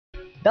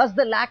Does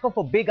the lack of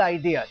a big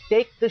idea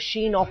take the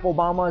sheen of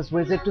Obama's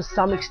visit to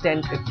some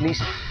extent at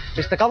least?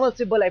 Mr. Kamal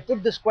Sibal, I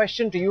put this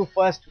question to you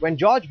first. When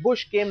George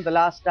Bush came the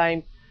last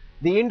time,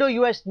 the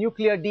Indo-US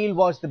nuclear deal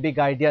was the big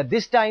idea.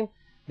 This time,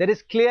 there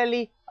is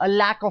clearly a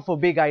lack of a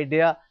big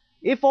idea.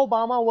 If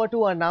Obama were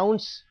to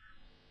announce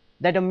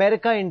that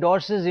America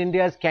endorses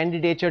India's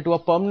candidature to a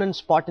permanent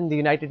spot in the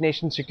United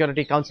Nations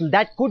Security Council,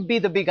 that could be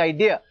the big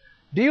idea.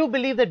 Do you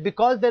believe that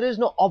because there is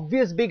no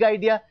obvious big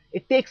idea,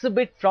 it takes a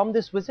bit from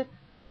this visit?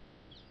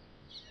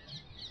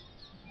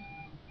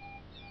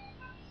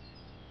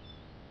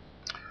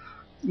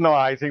 No,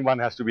 I think one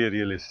has to be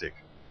realistic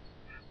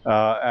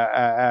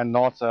and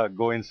not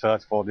go in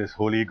search for this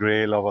holy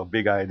grail of a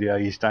big idea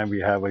each time we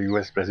have a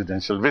US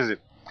presidential visit.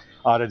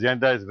 Our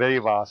agenda is very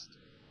vast,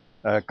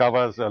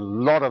 covers a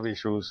lot of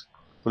issues,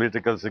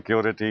 political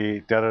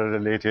security,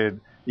 terror-related,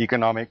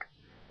 economic,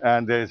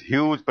 and there is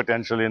huge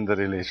potential in the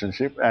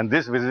relationship. And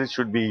this visit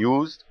should be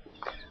used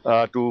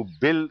to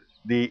build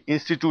the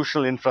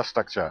institutional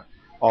infrastructure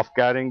of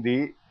carrying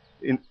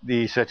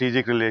the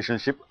strategic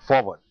relationship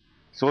forward.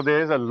 So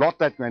there is a lot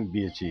that can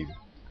be achieved.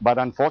 But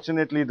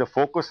unfortunately, the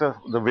focus of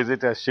the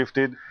visit has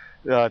shifted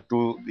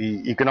to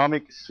the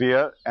economic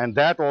sphere, and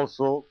that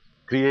also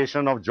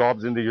creation of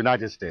jobs in the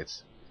United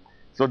States.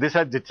 So this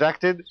has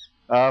detracted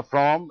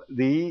from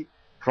the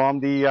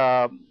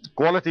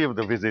quality of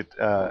the visit,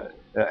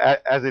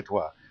 as it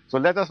were. So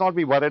let us not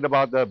be worried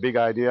about the big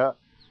idea.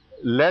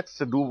 Let's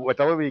do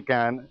whatever we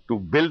can to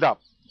build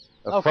up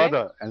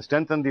further and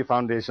strengthen the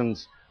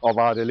foundations of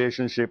our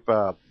relationship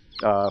for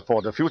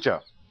the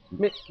future.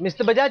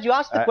 Mr. Bajaj, you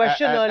asked the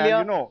question earlier.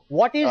 And you know,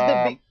 what is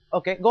the big...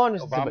 Okay, go on,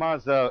 Mr.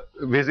 Obama's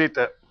visit...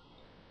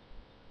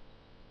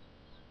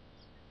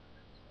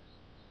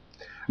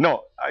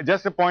 No,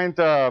 just a point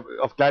of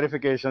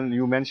clarification.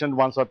 You mentioned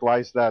once or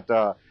twice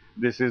that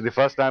this is the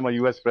first time a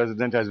US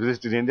president has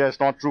visited India. It's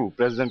not true.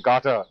 President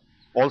Carter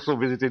also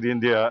visited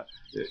India,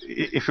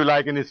 if you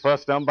like, in his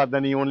first term, but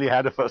then he only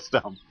had a first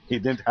term. He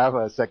didn't have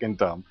a second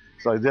term.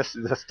 So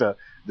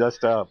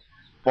just a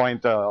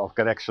point of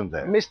correction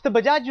there. Mr.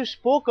 Bajaj, you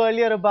spoke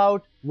earlier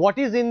about what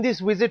is in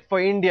this visit for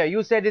India.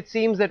 You said it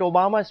seems that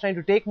Obama is trying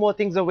to take more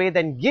things away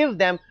than give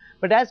them.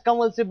 But as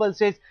Kamal Sibal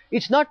says,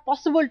 it's not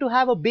possible to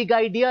have a big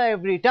idea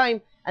every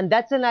time. And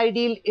that's an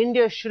ideal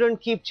India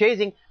shouldn't keep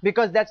chasing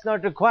because that's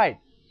not required.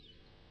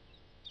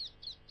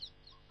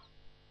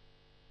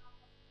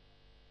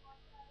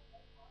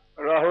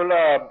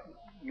 Rahul,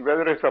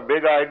 whether it's a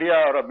big idea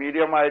or a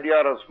medium idea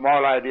or a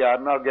small idea,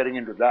 I'm not getting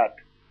into that.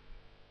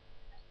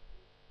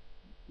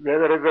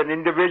 Whether it's an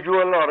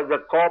individual or as a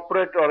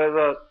corporate or as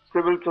a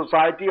civil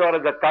society or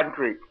as a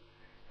country,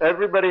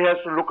 everybody has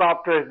to look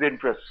after his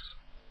interests,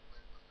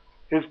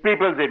 his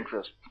people's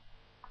interests.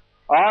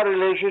 Our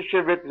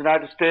relationship with the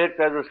United States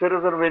as a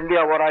citizen of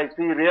India, what I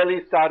see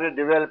really started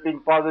developing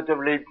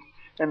positively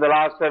in the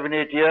last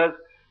 7-8 years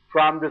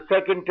from the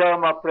second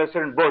term of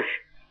President Bush.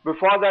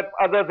 Before that,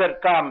 others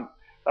had come,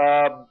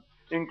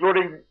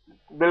 including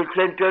Bill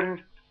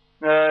Clinton,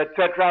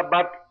 etc.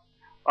 But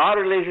our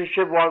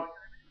relationship was,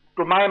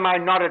 to my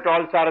mind, not at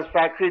all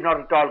satisfactory, not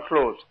at all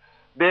close.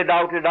 They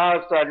doubted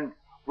us and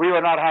we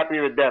were not happy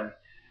with them.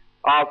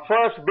 Our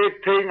first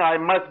big thing, I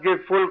must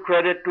give full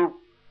credit to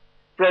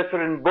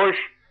President Bush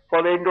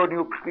for the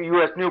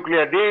Indo-US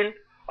nuclear deal.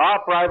 Our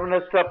Prime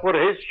Minister put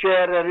his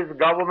share and his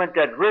government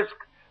at risk.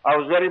 I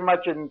was very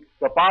much in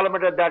the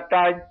Parliament at that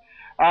time.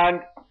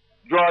 And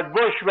George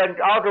Bush went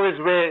out of his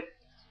way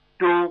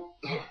to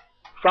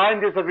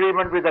sign this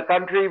agreement with a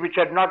country which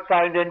had not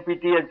signed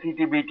NPT and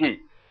CTBT.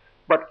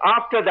 But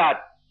after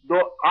that,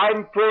 though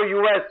I'm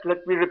pro-US,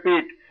 let me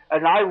repeat,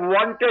 and I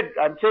wanted,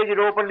 I'm saying it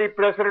openly,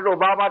 President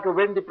Obama to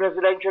win the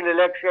presidential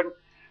election,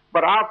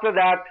 but after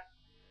that,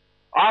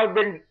 I've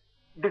been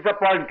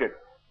disappointed.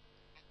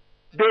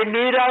 They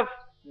need us,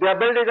 they're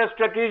building a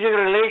strategic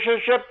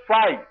relationship,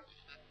 fine.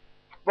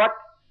 But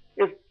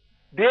if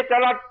they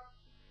cannot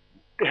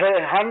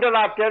handle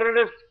our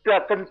terrorist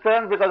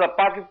concerns because of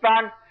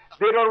Pakistan,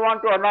 they don't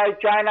want to annoy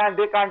China and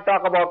they can't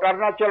talk about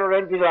Arunachal or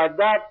anything like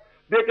that.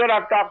 They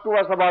cannot talk to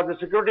us about the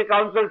Security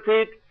Council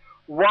seat.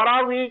 What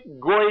are we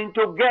going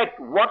to get?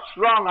 What's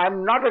wrong?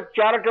 I'm not a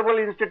charitable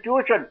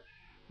institution.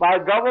 My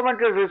government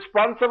is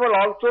responsible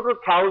also to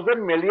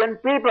 1,000 million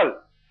people.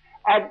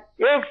 And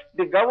if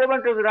the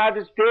government of the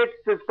United States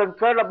is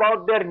concerned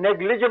about their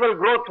negligible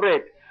growth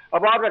rate,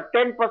 about a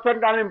 10%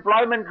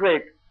 unemployment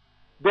rate,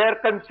 their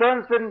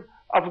concerns in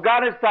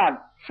Afghanistan,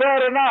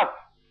 fair enough.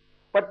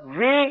 But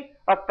we,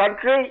 a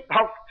country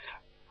of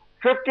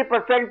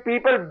 50%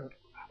 people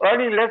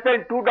earning less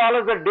than $2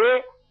 a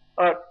day,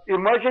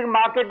 emerging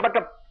market, but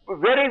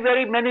very,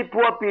 very many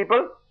poor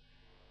people,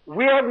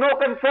 we have no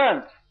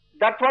concerns.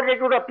 That's what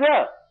it would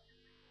appear.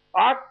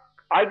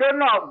 I don't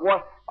know.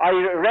 What I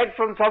read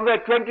from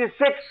somewhere 26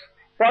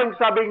 points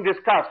are being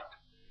discussed.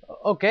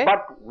 Okay.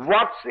 But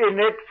what's in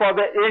it for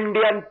the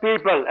Indian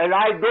people? And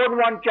I don't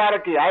want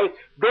charity. I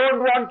don't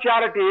want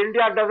charity.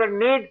 India doesn't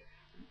need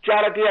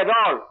charity at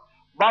all.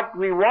 But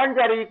we want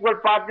that equal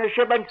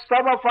partnership, and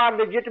some of our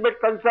legitimate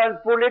concerns,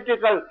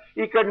 political,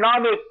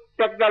 economic,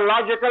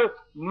 technological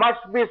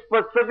must be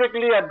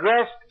specifically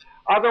addressed.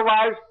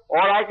 Otherwise,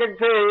 all I can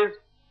say is,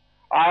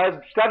 I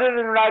have studied in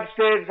the United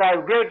States, I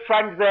have great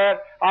friends there,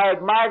 I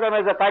admire them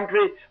as a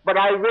country, but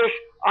I wish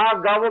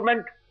our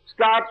government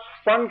starts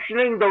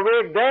functioning the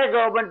way their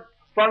government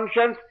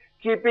functions,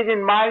 keeping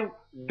in mind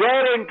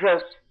their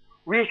interests.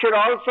 We should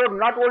also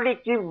not only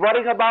keep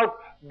worrying about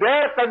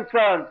their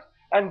concerns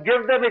and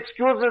give them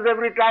excuses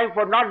every time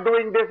for not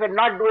doing this and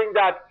not doing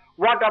that.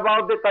 What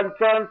about the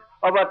concerns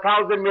of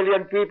 1,000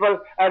 million people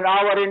and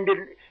our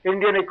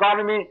Indian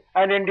economy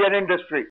and Indian industry?